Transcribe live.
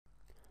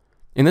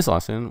In this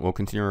lesson, we'll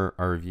continue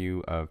our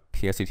review of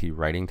PSAT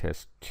Writing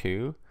Test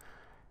 2,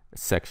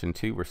 Section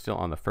 2. We're still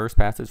on the first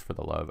passage, For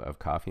the Love of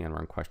Coffee, and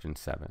we're on question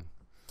 7.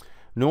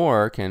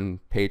 Nor can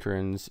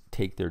patrons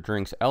take their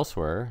drinks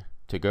elsewhere.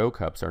 To-go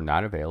cups are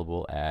not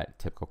available at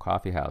typical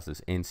coffee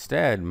houses.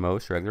 Instead,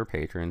 most regular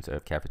patrons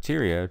of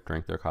cafeteria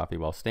drink their coffee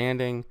while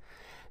standing.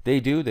 They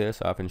do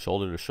this often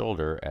shoulder to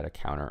shoulder at a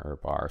counter or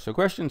bar. So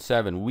question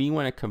 7, we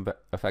want to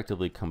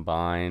effectively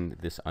combine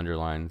this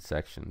underlined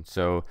section.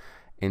 So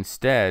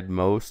instead,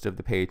 most of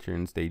the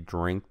patrons, they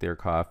drink their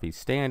coffee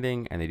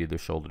standing, and they do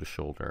this shoulder to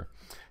shoulder.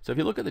 So if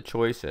you look at the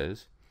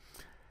choices,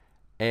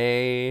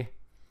 A,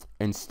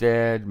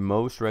 instead,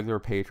 most regular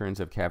patrons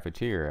of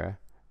cafeteria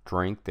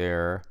drink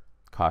their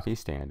coffee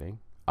standing,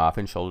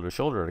 often shoulder to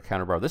shoulder at a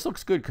counter bar. This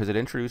looks good because it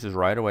introduces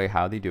right away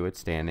how they do it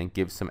standing,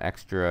 gives some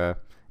extra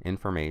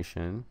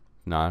information,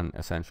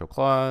 non-essential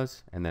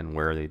clause, and then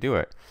where they do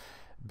it.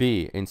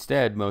 B,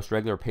 instead, most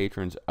regular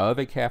patrons of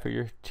a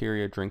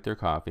cafeteria drink their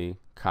coffee,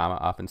 comma,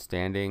 often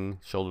standing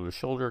shoulder to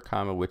shoulder,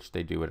 comma, which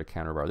they do at a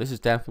counter bar. This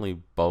is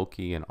definitely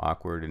bulky and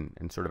awkward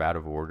and sort of out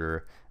of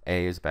order.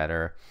 A is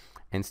better.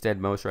 Instead,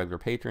 most regular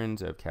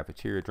patrons of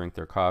cafeteria drink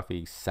their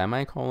coffee,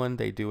 semicolon,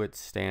 they do it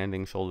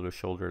standing shoulder to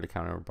shoulder at a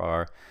counter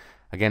bar.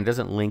 Again, it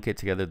doesn't link it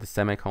together. The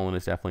semicolon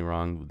is definitely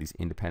wrong with these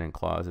independent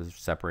clauses.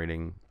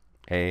 Separating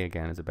A,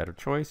 again, is a better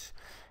choice.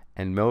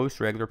 And most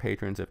regular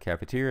patrons of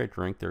cafeteria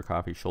drink their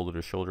coffee shoulder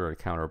to shoulder at a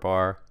counter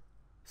bar,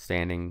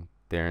 standing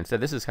there. Instead,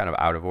 this is kind of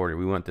out of order.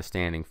 We want the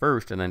standing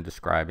first and then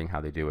describing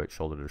how they do it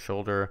shoulder to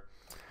shoulder.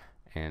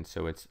 And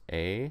so it's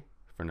A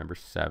for number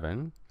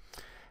 7.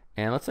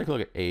 And let's take a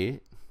look at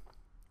 8.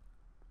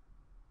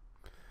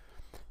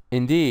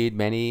 Indeed,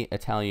 many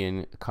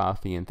Italian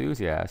coffee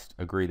enthusiasts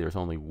agree there's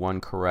only one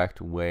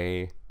correct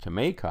way to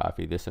make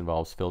coffee. This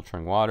involves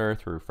filtering water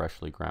through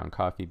freshly ground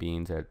coffee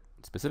beans at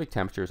specific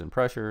temperatures and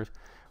pressures,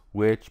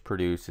 which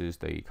produces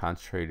the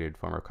concentrated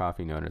form of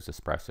coffee known as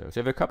espresso.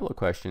 So I have a couple of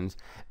questions.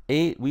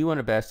 8, we want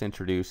to best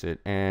introduce it.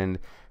 And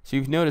so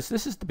you've noticed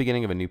this is the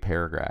beginning of a new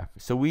paragraph.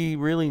 So we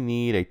really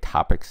need a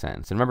topic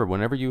sentence. And remember,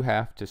 whenever you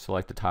have to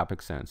select a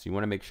topic sentence, you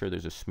want to make sure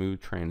there's a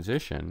smooth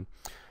transition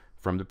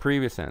from the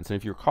previous sentence. And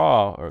if you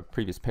recall, or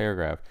previous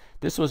paragraph,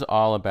 this was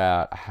all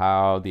about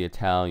how the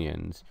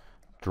Italians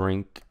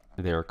drink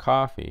their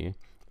coffee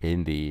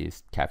in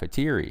these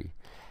cafeteria.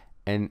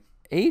 And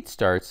 8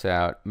 starts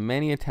out,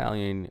 many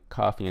Italian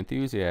coffee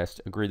enthusiasts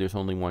agree there's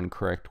only one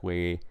correct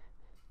way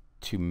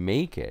to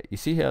make it. You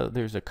see how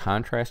there's a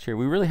contrast here?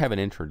 We really haven't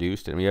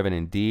introduced it. We have an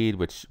indeed,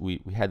 which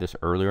we had this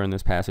earlier in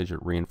this passage.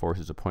 It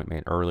reinforces a point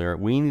made earlier.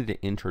 We need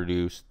to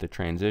introduce the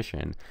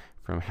transition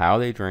from how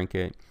they drink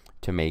it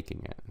to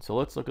making it. So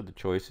let's look at the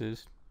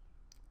choices.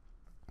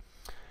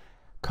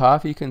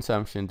 Coffee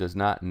consumption does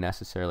not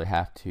necessarily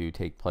have to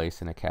take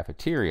place in a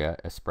cafeteria.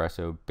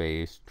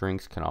 Espresso-based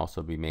drinks can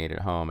also be made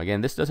at home. Again,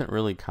 this doesn't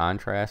really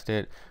contrast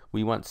it.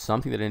 We want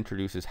something that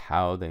introduces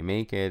how they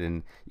make it,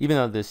 and even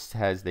though this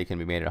has they can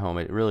be made at home,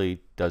 it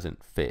really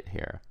doesn't fit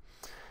here.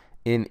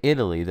 In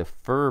Italy, the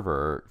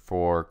fervor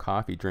for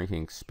coffee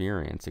drinking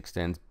experience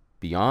extends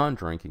beyond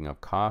drinking of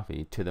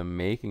coffee to the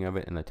making of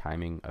it and the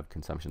timing of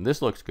consumption.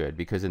 This looks good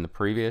because in the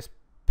previous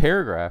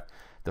paragraph,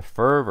 the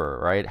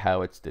fervor, right,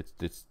 how it's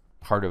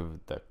part of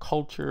the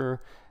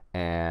culture,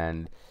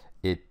 and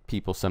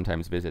people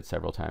sometimes visit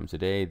several times a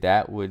day.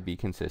 That would be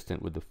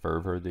consistent with the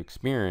fervor of the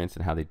experience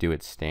and how they do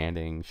it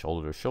standing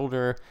shoulder to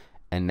shoulder.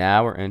 And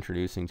now we're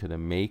introducing to the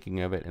making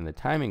of it and the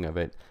timing of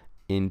it.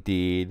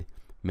 Indeed,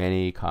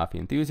 many coffee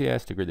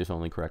enthusiasts agree there's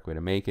only correct way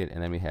to make it,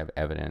 and then we have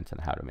evidence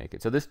on how to make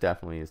it. So this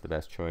definitely is the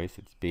best choice.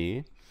 It's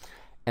B.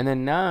 And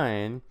then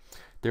 9,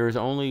 there is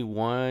only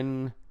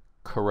one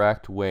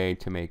correct way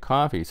to make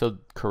coffee. So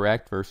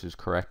correct versus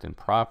correct and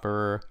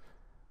proper,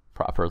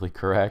 properly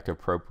correct,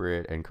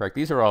 appropriate, and correct.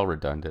 These are all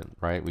redundant,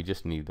 right? We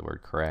just need the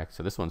word correct.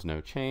 So this one's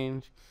no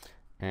change.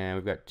 And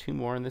we've got 2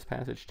 more in this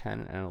passage,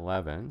 10 and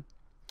 11.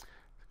 Let's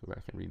go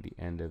back and read the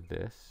end of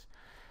this.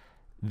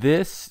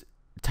 This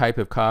type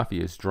of coffee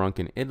is drunk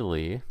in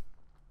Italy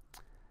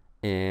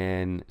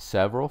in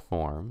several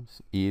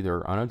forms,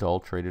 either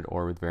unadulterated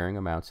or with varying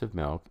amounts of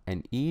milk,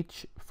 and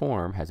each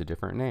form has a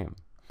different name.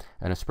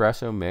 An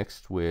espresso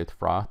mixed with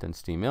froth and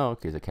steamed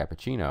milk is a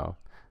cappuccino,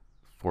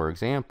 for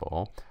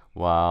example,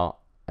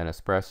 while an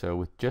espresso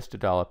with just a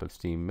dollop of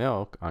steamed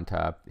milk on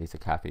top is a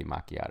cafe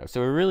macchiato.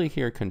 So we're really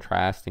here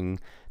contrasting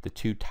the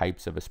 2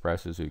 types of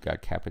espressos. We've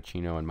got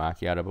cappuccino and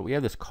macchiato, but we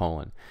have this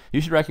colon.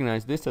 You should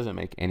recognize this doesn't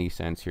make any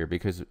sense here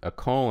because a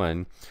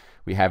colon,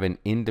 we have an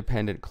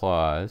independent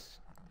clause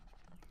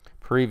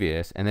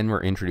previous, and then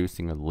we're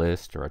introducing a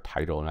list or a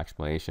title and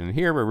explanation. And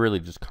here we're really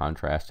just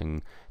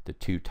contrasting the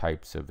 2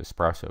 types of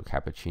espresso,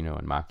 cappuccino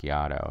and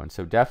macchiato. And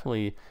so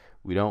definitely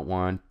we don't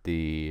want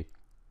the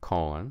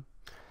colon.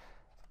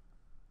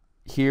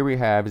 Here we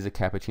have is a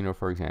cappuccino,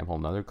 for example,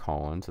 another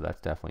colon, so that's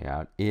definitely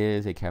out,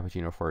 is a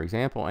cappuccino, for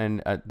example,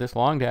 and this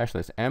long dash,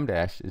 this M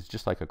dash, is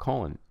just like a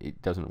colon.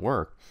 It doesn't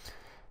work.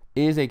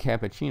 Is a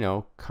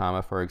cappuccino,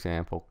 comma, for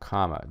example,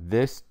 comma.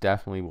 This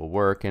definitely will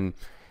work, and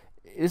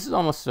this is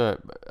almost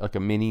like a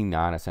mini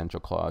non-essential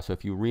clause. So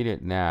if you read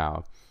it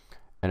now,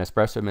 an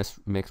espresso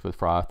mixed with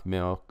froth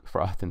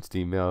and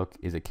steamed milk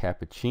is a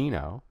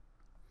cappuccino.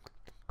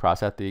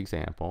 Cross out the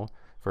example.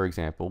 For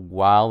example,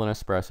 while an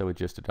espresso with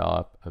just a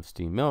dollop of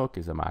steamed milk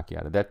is a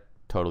macchiato. That's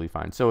totally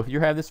fine. So if you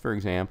have this, for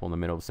example, in the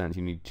middle of a sentence,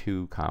 you need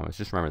 2 commas.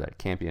 Just remember that. It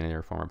can't be any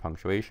other form of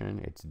punctuation.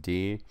 It's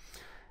D.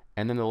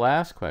 And then the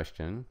last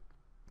question.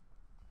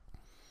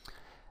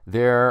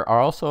 There are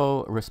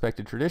also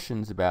respected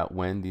traditions about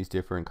when these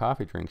different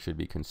coffee drinks should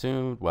be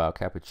consumed. While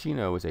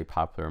cappuccino is a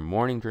popular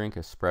morning drink,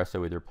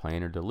 espresso, either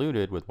plain or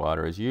diluted with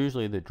water, is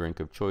usually the drink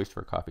of choice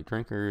for coffee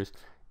drinkers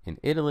in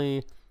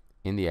Italy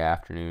in the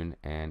afternoon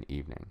and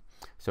evening.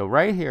 So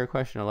right here,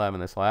 question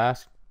 11, this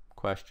last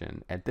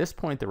question, at this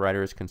point the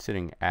writer is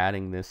considering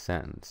adding this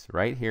sentence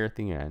right here at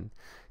the end.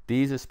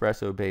 These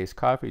espresso-based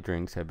coffee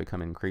drinks have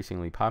become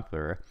increasingly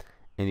popular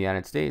in the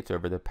United States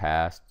over the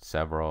past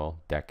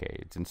several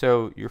decades. And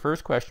so your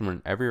first question,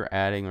 whenever you're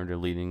adding or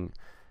deleting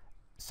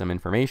some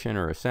information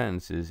or a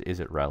sentence, is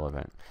it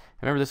relevant?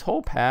 Remember, this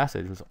whole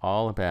passage was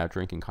all about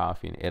drinking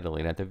coffee in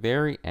Italy. And at the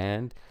very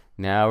end,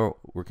 now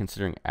we're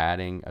considering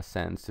adding a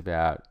sentence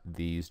about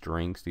these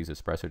drinks, these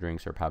espresso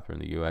drinks are popular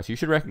in the US. You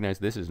should recognize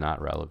this is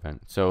not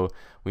relevant. So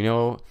we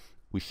know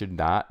we should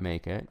not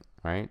make it,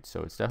 right?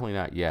 So it's definitely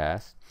not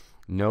yes.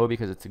 No,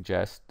 because it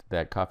suggests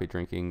that coffee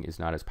drinking is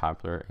not as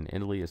popular in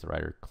Italy as the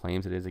writer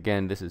claims it is.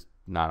 Again, this is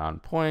not on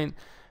point.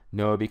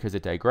 No, because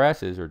it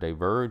digresses or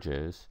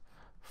diverges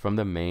from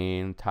the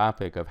main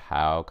topic of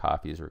how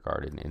coffee is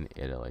regarded in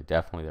Italy.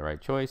 Definitely the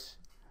right choice,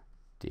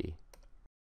 D.